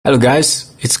Hello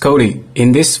guys, it's Cody.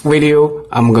 In this video,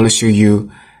 I'm gonna show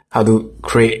you how to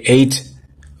create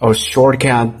a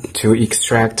shortcut to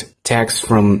extract text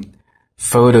from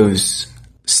photos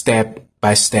step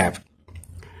by step.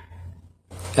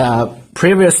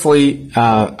 Previously,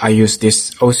 I used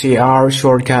this OCR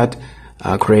shortcut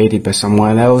created by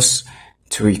someone else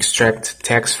to extract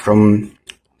text from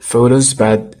photos,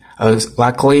 but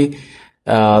luckily,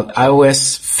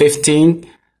 iOS 15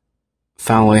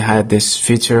 finally had this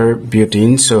feature built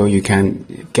in, so you can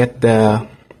get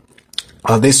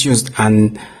this used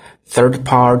on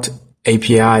third-party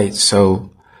API.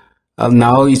 So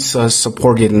now it's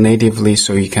supported natively,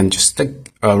 so you can just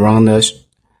run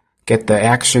get the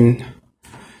action.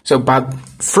 So, but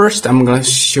first I'm gonna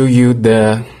show you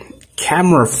the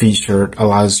camera feature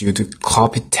allows you to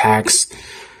copy text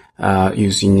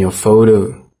using your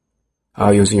photo,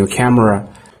 using your camera.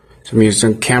 So I'm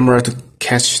using camera to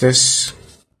catch this.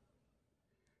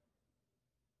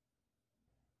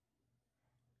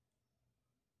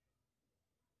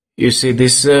 You see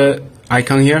this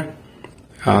icon here?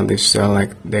 This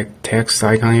like the text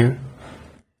icon here.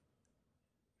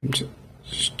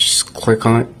 Just click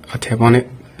on it, or tap on it.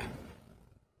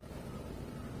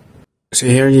 So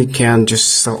here you can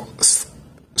just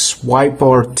swipe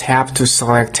or tap to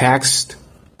select text.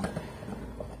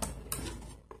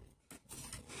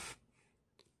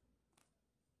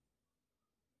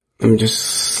 Let me just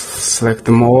select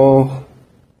them all.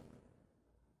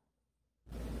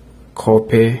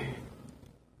 Copy.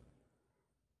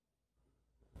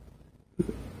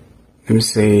 Let me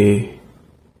say,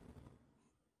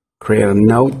 create a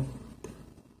note.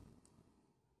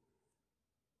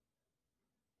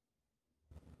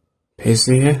 Paste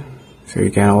it here, so you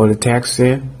can all the text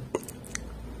here.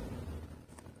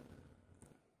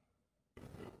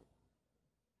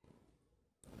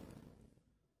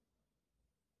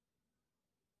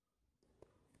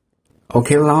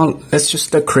 Okay, now let's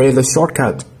just create a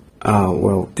shortcut.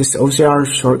 Well, this OCR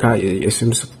shortcut it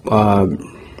seems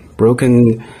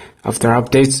broken after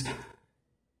updates.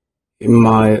 In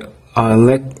my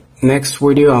next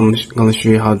video, I'm gonna show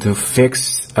you how to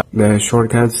fix the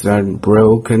shortcuts that are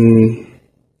broken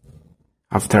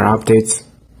after updates.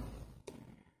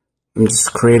 Let me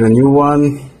just create a new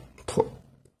one.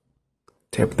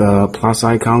 Tap the plus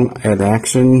icon, add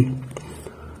action.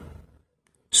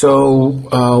 So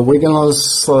we're gonna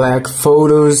select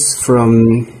photos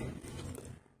from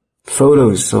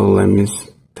photos. So let me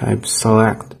type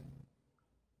select.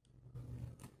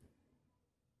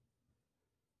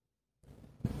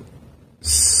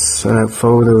 Select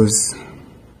photos.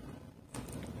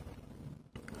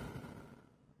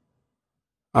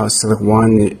 Select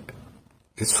one.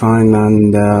 It's fine.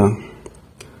 And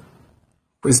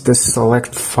with the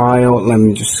select file, let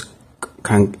me just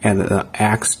add the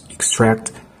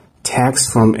extract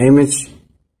text from image.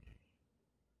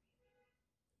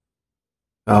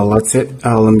 That's it.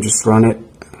 Let me just run it.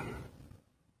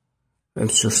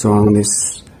 Let's just run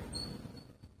this.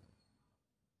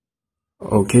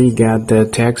 Okay, you got the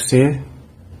text here.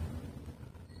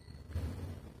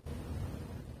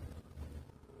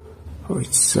 Oh,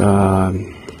 it's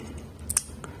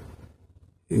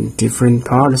in different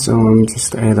parts, so let me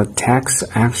just add a text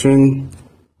action.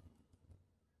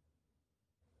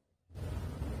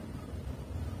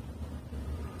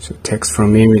 So text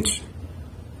from image.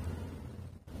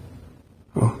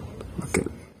 Oh, okay.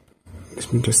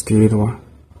 Let me just delete one.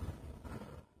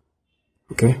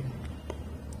 Okay.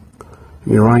 Let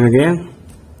me run again.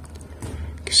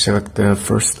 Select the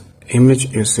first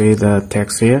image. You see the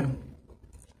text here.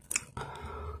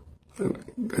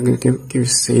 You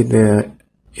see the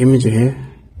image here.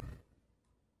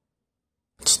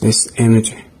 It's this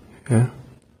image. Yeah.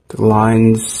 The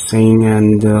lines, sing,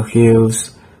 and the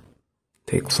hills.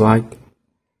 Takes like.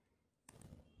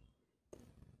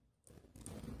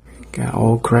 Got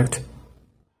all correct.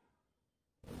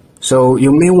 So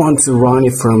you may want to run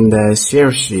it from the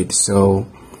share sheet. So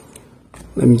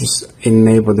let me just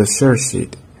enable the share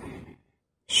sheet.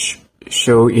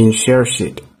 Show in share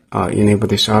sheet. Enable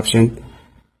this option.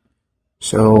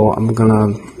 So I'm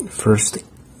gonna first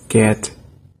get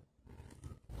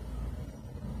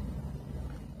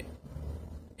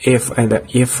if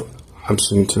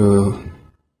option to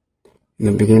in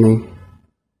the beginning.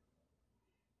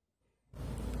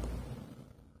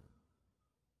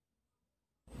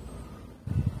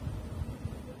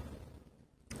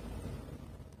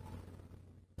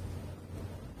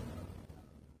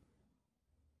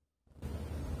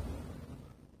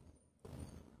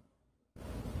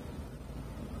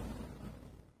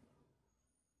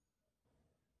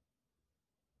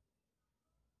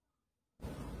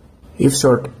 if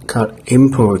shortcut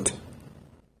input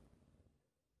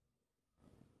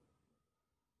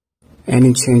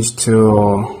any change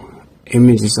to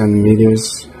images and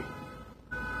videos,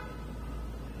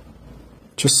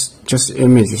 just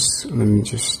images. Let me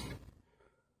just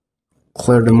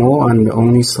clear them all and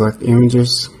only select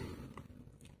images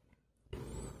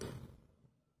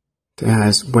that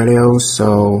has videos.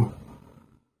 So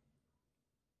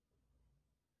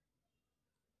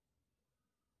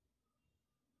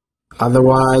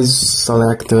otherwise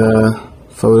select the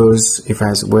photos if it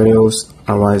has videos.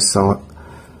 Otherwise select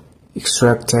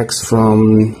extract text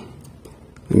from,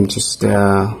 let me just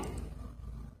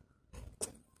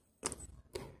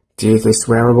delete this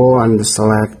variable and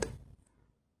select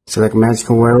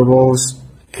magical variables,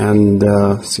 and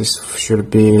this should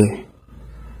be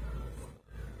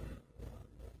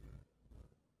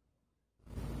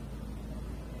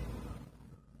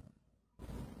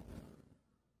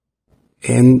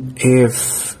and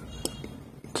if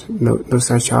no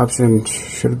such option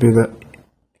should be the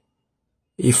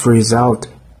if result.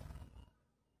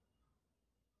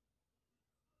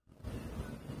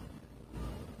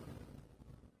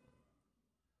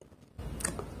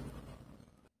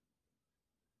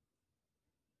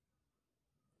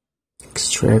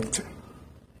 Extract.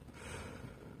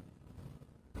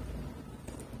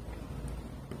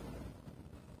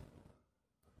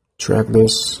 Track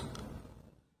this.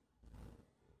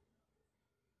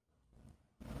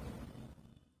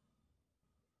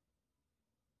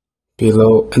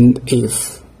 Below and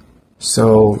if.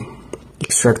 So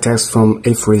extract text from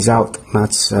if result.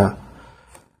 That's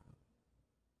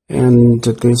and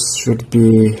this should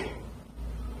be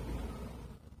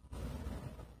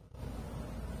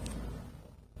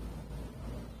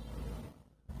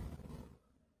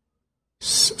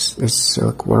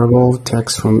select variable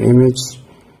text from image.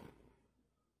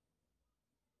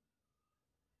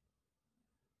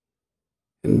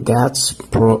 And that's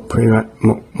pretty much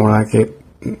more like it.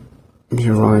 If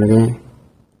you run it again,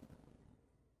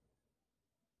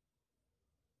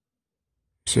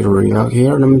 see the result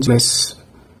here. Let me just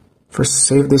first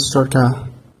save this shortcut,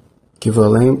 give a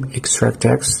name, extract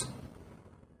text.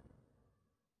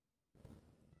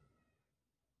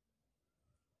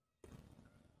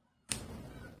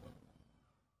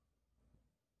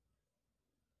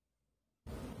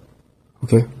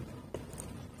 Okay,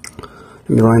 let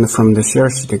me run it from the share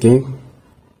sheet again.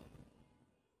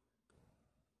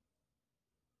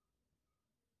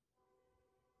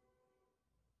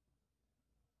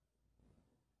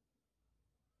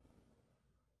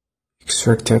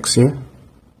 Extract text here.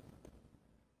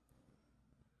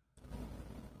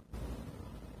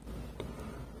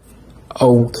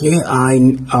 Okay,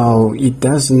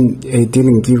 it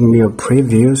didn't give me a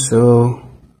preview, so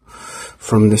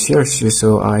from the share sheet,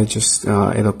 so I just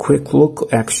add a quick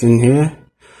look action here.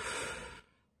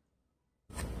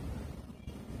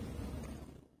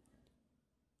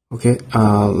 Okay,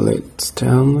 let's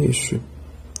tell you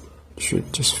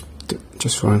should just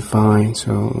run fine.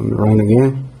 So let me run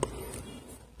again.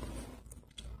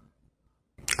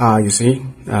 You see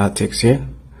text here.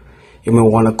 You may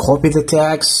want to copy the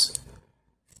text.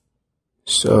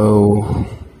 So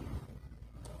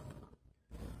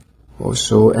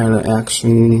also add an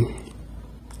action,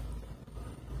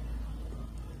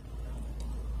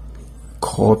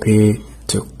 copy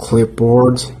to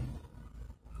clipboard.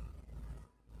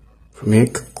 From here,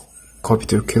 copy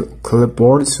to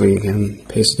clipboard so you can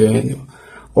paste it in,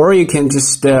 or you can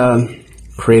just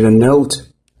create a note.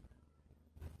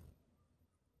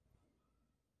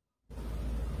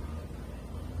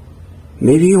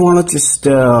 Maybe you want to just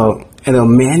add a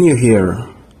menu here,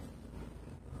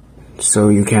 so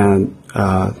you can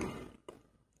add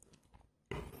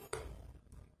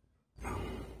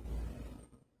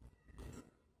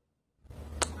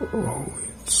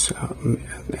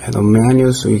a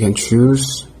menu so you can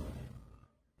choose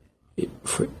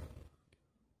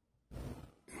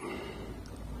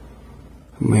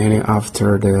menu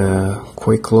after the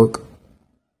quick look.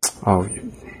 Oh,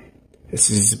 this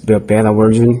is the beta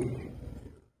version.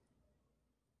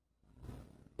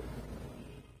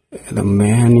 The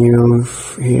menu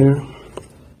here.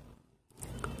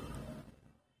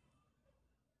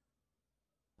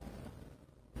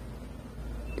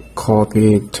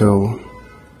 Copy it to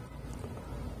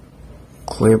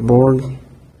clipboard.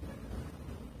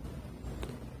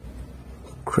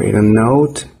 Create a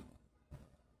note.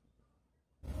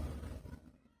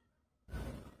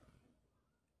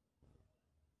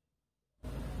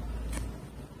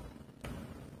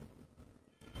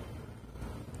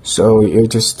 So you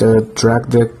just drag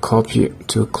the copy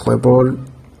to clipboard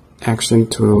action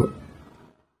to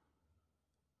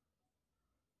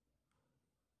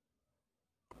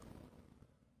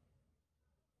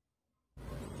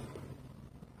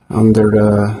under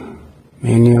the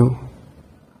menu,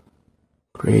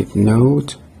 create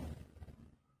node.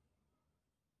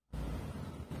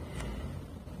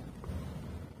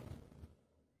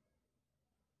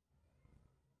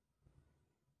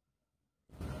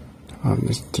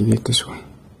 Let's delete this one.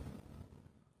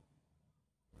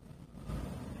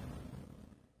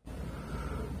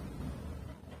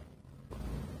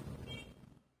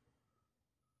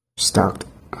 Stopped.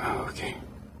 Okay.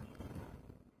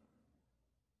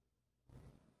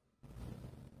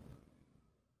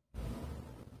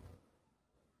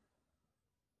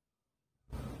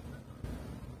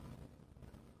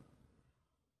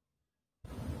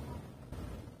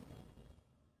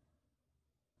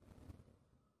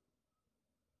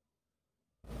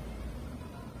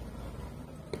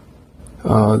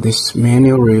 This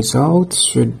menu result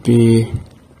should be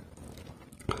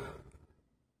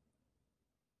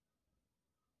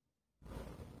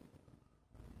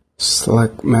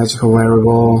select magical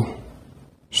variable,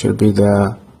 should be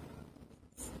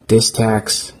this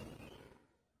text,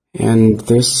 and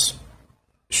this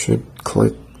should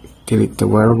click delete the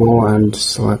variable and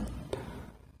select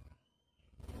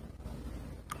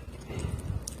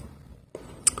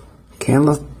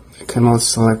cannot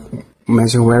select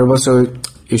magical variable, so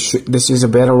this is a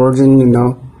better version, you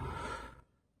know.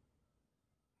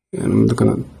 And I'm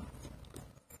gonna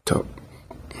talk.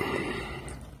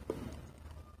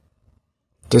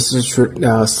 This is should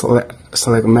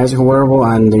select magical variable,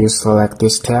 and you select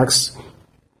this text.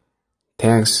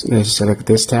 You select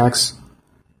this text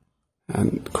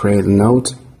and create a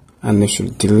node, and you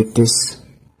should delete this.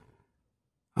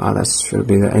 That should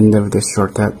be the end of the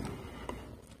shortcut.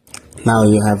 Now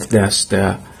you have just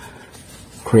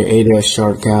create a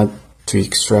shortcut to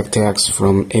extract text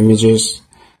from images.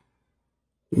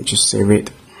 Just save it.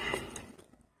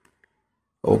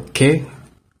 Okay,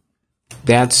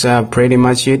 that's pretty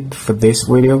much it for this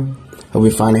video. Hope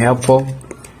you find it helpful.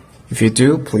 If you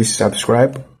do, please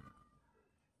subscribe.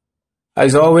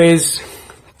 As always,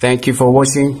 thank you for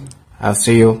watching. I'll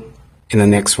see you in the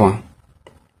next one.